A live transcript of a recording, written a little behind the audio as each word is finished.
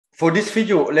For this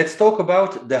video, let's talk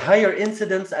about the higher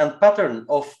incidence and pattern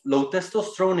of low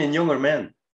testosterone in younger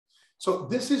men. So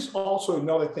this is also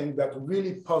another thing that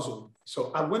really puzzled me.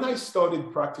 So when I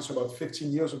started practice about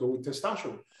 15 years ago with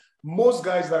testosterone, most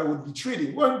guys that I would be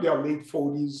treating were in their late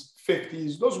 40s,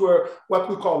 50s. Those were what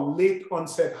we call late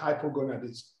onset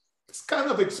hypogonadism. It's kind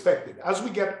of expected. As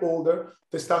we get older,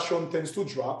 testosterone tends to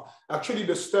drop. Actually,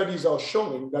 the studies are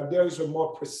showing that there is a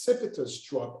more precipitous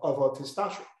drop of our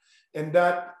testosterone. And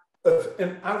that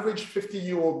an average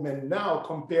 50-year-old man now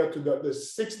compared to the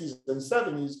 60s and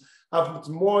 70s have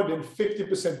more than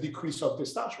 50% decrease of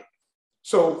testosterone.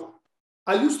 So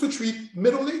I used to treat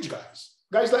middle-aged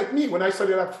guys like me when I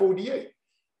started at 48.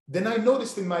 Then I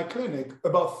noticed in my clinic,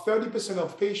 about 30%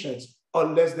 of patients are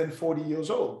less than 40 years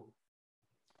old.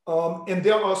 And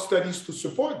there are studies to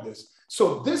support this.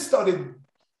 So this started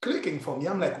clicking for me.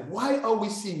 I'm like, why are we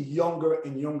seeing younger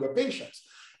and younger patients?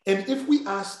 And if we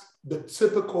ask the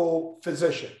typical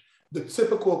physician, the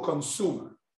typical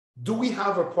consumer, do we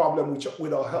have a problem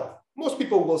with our health? Most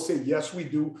people will say, yes, we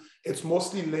do. It's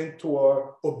mostly linked to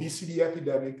our obesity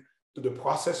epidemic, to the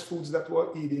processed foods that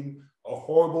we're eating, a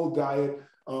horrible diet.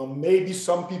 Maybe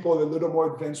some people a little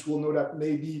more advanced will know that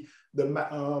maybe the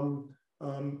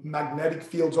magnetic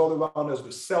fields all around us,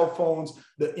 the cell phones,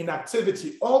 the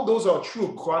inactivity, all those are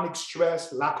true. Chronic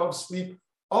stress, lack of sleep,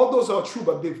 all those are true,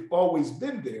 but they've always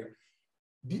been there.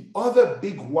 The other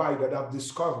big why that I've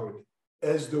discovered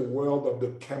is the world of the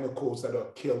chemicals that are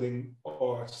killing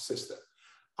our system.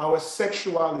 Our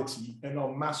sexuality and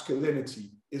our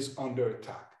masculinity is under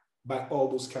attack by all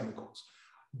those chemicals.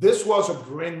 This was a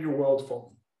brand new world for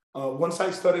me. Once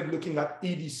I started looking at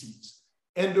EDCs,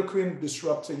 endocrine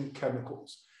disrupting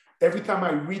chemicals, every time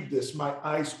I read this, my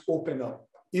eyes open up.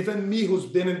 Even me, who's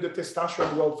been in the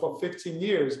testosterone world for 15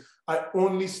 years, I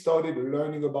only started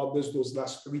learning about this those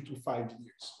last 3 to 5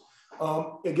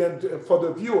 years. Again, for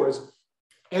the viewers,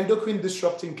 endocrine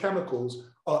disrupting chemicals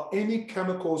are any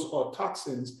chemicals or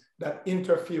toxins that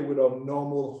interfere with our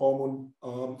normal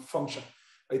hormone function.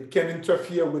 It can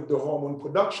interfere with the hormone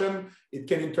production, it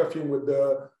can interfere with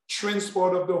the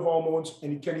transport of the hormones,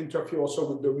 and it can interfere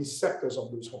also with the receptors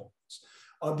of those hormones.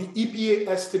 The EPA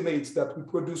estimates that we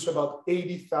produce about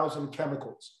 80,000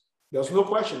 chemicals. There's no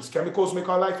questions. Chemicals make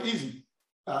our life easy.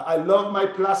 I love my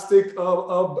plastic.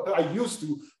 I used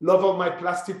to love all my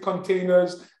plastic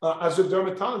containers. As a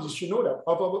dermatologist, you know that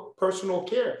of personal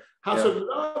care has a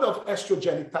lot of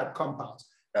estrogenic type compounds.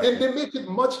 And they make it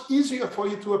much easier for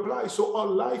you to apply. So our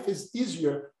life is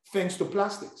easier thanks to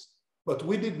plastics. But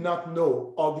we did not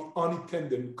know all the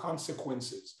unintended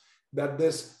consequences that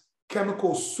this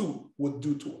chemical soup would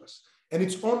do to us. And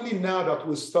it's only now that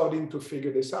we're starting to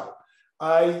figure this out.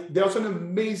 There's an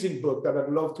amazing book that I'd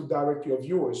love to direct your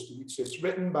viewers to. It's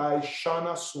written by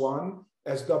Shauna Swan,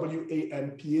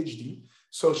 S-W-A-N PhD.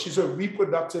 So she's a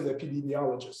reproductive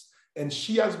epidemiologist. And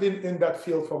she has been in that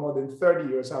field for more than 30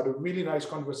 years. I had a really nice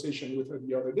conversation with her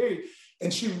the other day.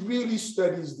 And she really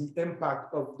studies the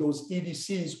impact of those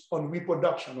EDCs on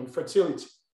reproduction, on fertility.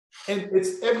 And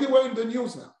it's everywhere in the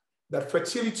news now that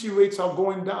fertility rates are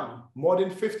going down, more than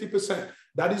 50%.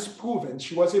 That is proven.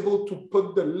 She was able to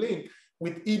put the link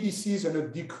with EDCs and a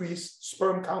decreased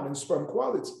sperm count and sperm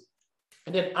quality.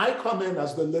 And then I come in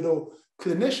as the little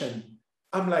clinician.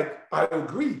 I'm like, I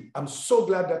agree. I'm so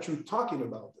glad that you're talking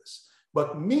about this.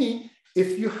 But me,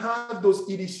 if you have those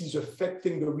EDCs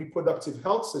affecting the reproductive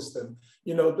health system,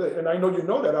 you know, and I know you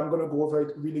know that, I'm going to go over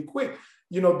it really quick.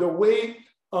 You know, the way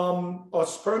our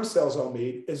sperm cells are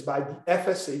made is by the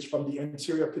FSH from the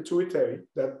anterior pituitary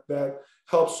that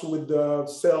helps with the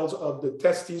cells of the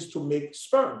testes to make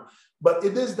sperm. But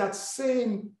it is that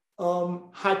same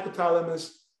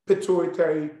hypothalamus,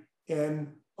 pituitary, and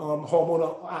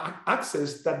hormonal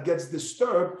axis that gets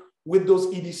disturbed with those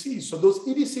EDCs. So those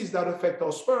EDCs that affect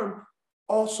our sperm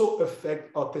also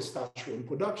affect our testosterone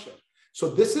production. So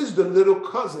this is the little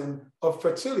cousin of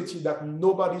fertility that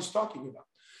nobody's talking about.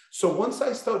 So once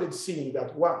I started seeing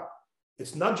that, wow,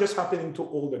 it's not just happening to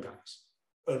older guys.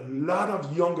 A lot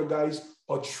of younger guys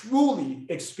are truly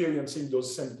experiencing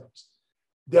those symptoms.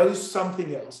 There is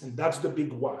something else, and that's the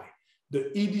big why.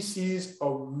 The EDCs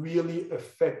are really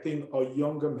affecting our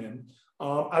younger men.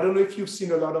 I don't know if you've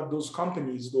seen a lot of those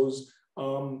companies,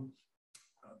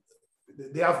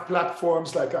 they have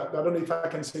platforms like, I don't know if I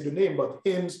can say the name, but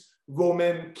Hims,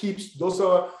 Roman, Keeps, those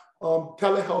are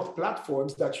telehealth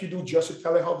platforms that you do just a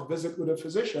telehealth visit with a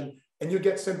physician and you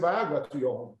get sent Viagra to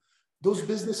your home. Those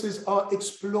businesses are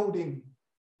exploding.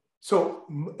 So,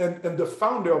 and the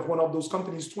founder of one of those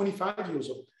companies is 25 years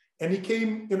old. And he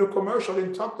came in a commercial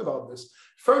and talked about this.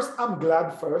 First, I'm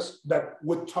glad that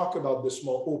we talk about this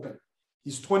more open.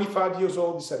 He's 25 years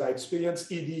old. He said, I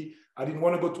experienced ED. I didn't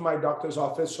want to go to my doctor's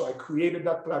office, so I created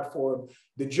that platform.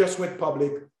 They just went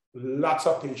public, lots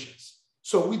of patients.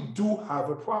 So we do have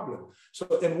a problem.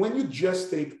 So, and when you just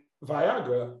take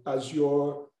Viagra as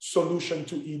your solution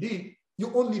to ED,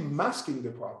 you're only masking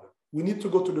the problem. We need to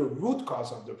go to the root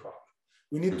cause of the problem.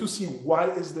 We need to see why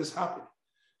is this happening.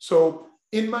 So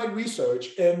in my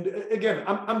research, and again,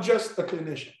 I'm just a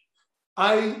clinician,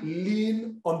 I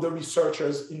lean on the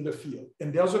researchers in the field.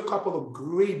 And there's a couple of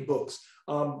great books.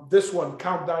 This one,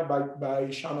 Countdown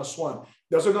by Shanna Swan.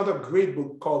 There's another great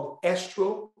book called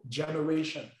Estro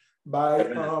Generation by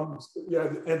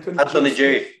Anthony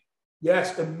J.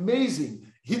 Yes, amazing.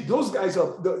 Those guys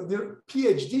are they're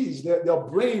PhDs. Their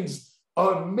brains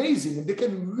are amazing, and they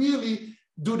can really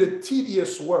do the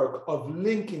tedious work of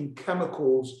linking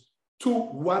chemicals to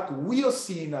what we are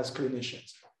seeing as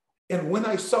clinicians. And when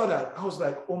I saw that, I was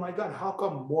like, oh my God, how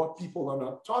come more people are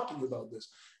not talking about this?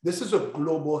 This is a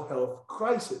global health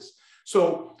crisis.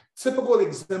 So, typical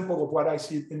example of what I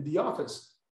see in the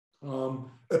office.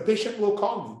 A patient will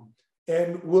call me,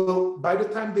 and by the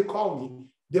time they call me,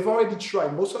 they've already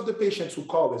tried, most of the patients who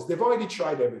call us, they've already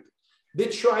tried everything. They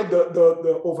tried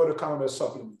the over-the-counter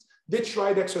supplements. They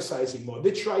tried exercising more.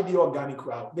 They tried the organic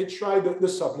route. They tried the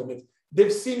supplements.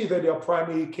 They've seen either their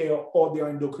primary care or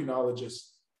their endocrinologist.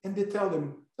 And they tell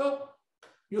them, no,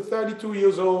 you're 32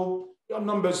 years old, your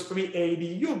number's 380,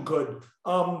 you're good.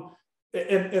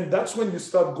 And that's when you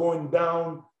start going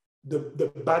down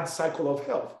the bad cycle of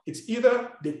health. It's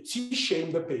either they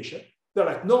T-shame the patient. They're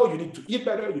like, no, you need to eat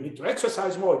better, you need to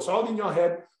exercise more, it's all in your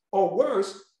head. Or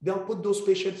worse, they'll put those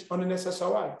patients on an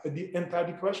SSRI, the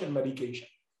antidepressant medication,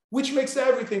 which makes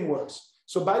everything worse.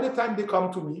 So by the time they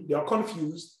come to me, they are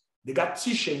confused, they got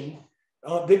T-shamed,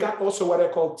 they got also what I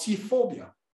call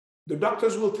T-phobia. The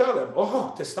doctors will tell them,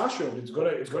 oh, testosterone,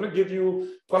 it's gonna give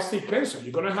you prostate cancer.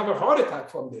 You're gonna have a heart attack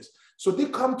from this. So they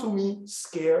come to me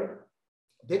scared.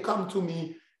 They come to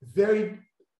me very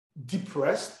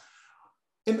depressed.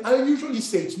 And I usually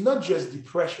say it's not just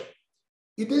depression.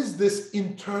 It is this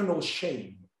internal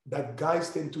shame that guys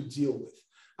tend to deal with.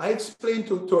 I explain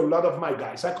to a lot of my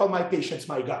guys, I call my patients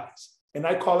my guys, and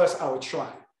I call us our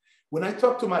tribe. When I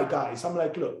talk to my guys, I'm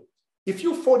like, look, if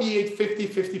you're 48, 50,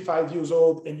 55 years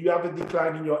old and you have a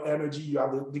decline in your energy, you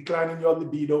have a decline in your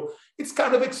libido, it's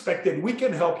kind of expected. We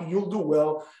can help you, you'll do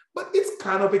well, but it's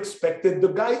kind of expected. The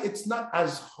guy, it's not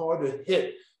as hard a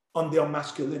hit on their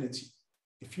masculinity.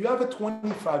 If you have a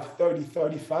 25, 30,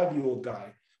 35-year-old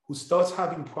guy who starts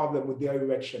having problem with their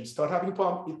erection, start having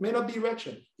problem, it may not be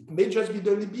erection, it may just be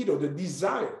the libido, the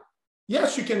desire.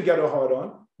 Yes, you can get a hard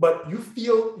on, but you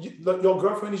feel your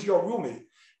girlfriend is your roommate.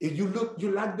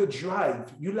 You lack the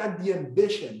drive, you lack the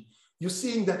ambition. You're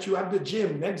seeing that you have the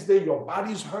gym, next day your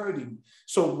body's hurting.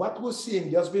 So what we're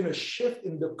seeing, there's been a shift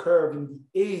in the curve in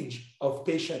the age of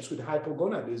patients with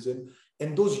hypogonadism,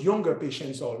 and those younger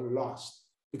patients are lost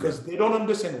because they don't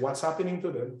understand what's happening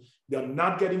to them. They're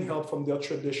not getting help from their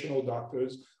traditional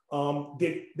doctors.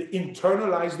 They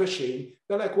internalize the shame.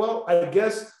 They're like, well, I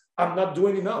guess I'm not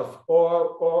doing enough,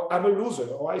 or I'm a loser,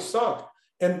 or I suck.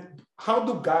 And how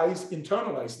do guys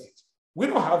internalize things? We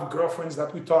don't have girlfriends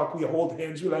that we talk, we hold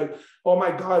hands, we're like, oh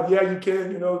my God, yeah, you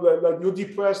can, like you're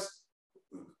depressed.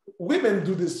 Women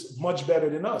do this much better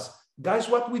than us. Guys,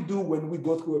 what we do when we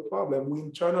go through a problem, we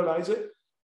internalize it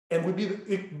and we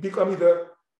become either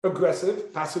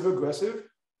aggressive, passive aggressive,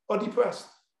 or depressed,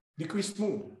 decreased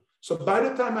mood. So by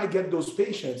the time I get those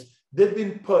patients, they've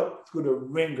been put through the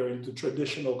ringer into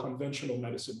traditional, conventional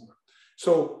medicine work.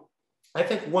 So I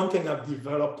think one thing I've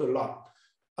developed a lot,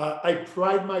 I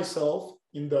pride myself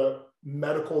in the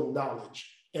medical knowledge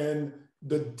and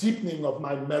the deepening of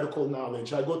my medical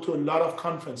knowledge. I go to a lot of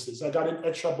conferences. I got an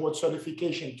extra board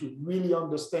certification to really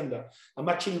understand that. I'm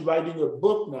actually writing a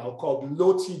book now called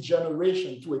Low-T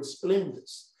Generation to explain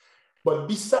this. But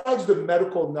besides the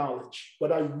medical knowledge,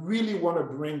 what I really want to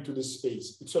bring to this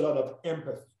space, it's a lot of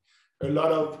empathy, a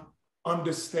lot of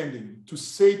understanding to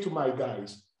say to my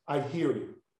guys, I hear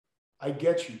you. I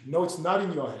get you. No, it's not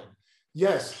in your head.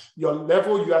 Yes, your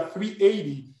level, you at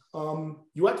 380,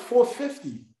 you at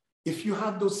 450. If you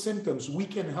have those symptoms, we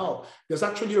can help. There's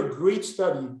actually a great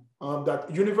study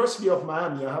that University of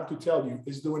Miami, I have to tell you,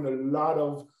 is doing a lot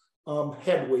of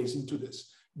headways into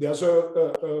this. There's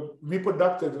a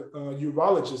reproductive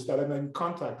urologist that I'm in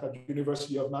contact at the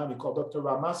University of Miami called Dr.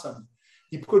 Ramasamy.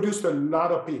 He produced a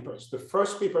lot of papers. The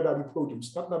first paper that he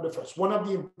produced, not the first, one of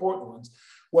the important ones,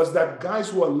 was that guys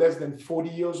who are less than 40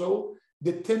 years old,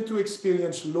 they tend to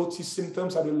experience low-T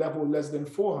symptoms at a level less than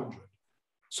 400.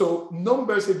 So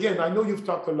numbers, again, I know you've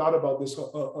talked a lot about this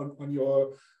on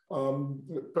your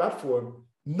platform.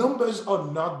 Numbers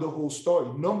are not the whole story.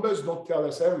 Numbers don't tell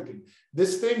us everything.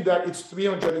 This thing that it's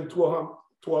 300 and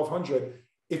 1200,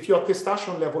 if your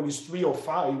testosterone level is 3 or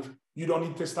 5, you don't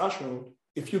need testosterone.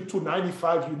 If you're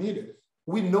 295, you need it.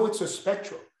 We know it's a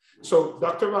spectrum. So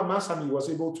Dr. Ramasamy was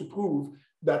able to prove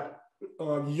that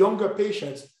younger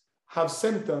patients have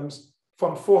symptoms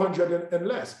from 400 and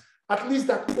less. At least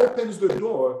that opens the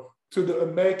door to the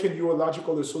American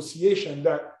Urological Association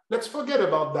that, let's forget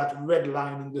about that red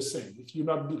line in the sand if you're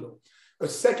not below. A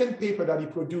second paper that he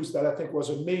produced that I think was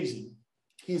amazing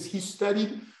is he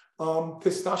studied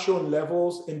testosterone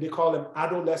levels, and they call them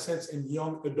adolescents and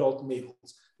young adult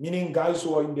males, meaning guys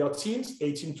who are in their teens,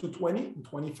 18 to 20 and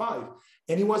 25.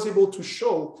 And he was able to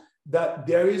show that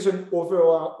there is an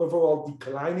overall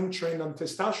declining trend on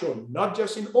testosterone, not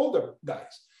just in older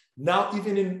guys, now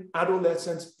even in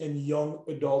adolescents and young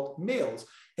adult males.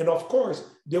 And of course,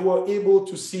 they were able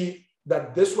to see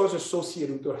that this was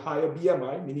associated with a higher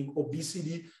BMI, meaning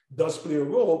obesity does play a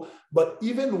role. But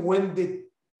even when they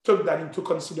took that into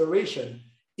consideration,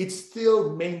 it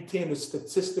still maintained a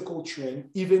statistical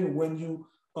trend, even when you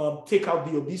take out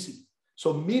the obesity.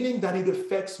 So meaning that it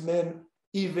affects men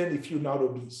even if you're not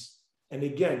obese. And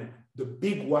again, the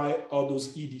big why are those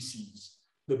EDCs.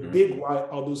 The big why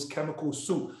are those chemicals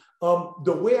too.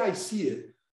 The way I see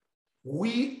it,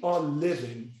 we are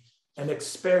living an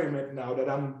experiment now that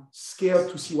I'm scared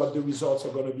to see what the results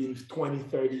are going to be in 20,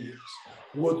 30 years.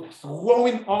 We're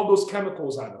throwing all those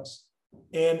chemicals at us,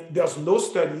 and there's no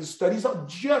studies. Studies are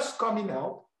just coming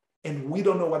out, and we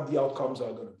don't know what the outcomes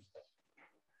are going to be.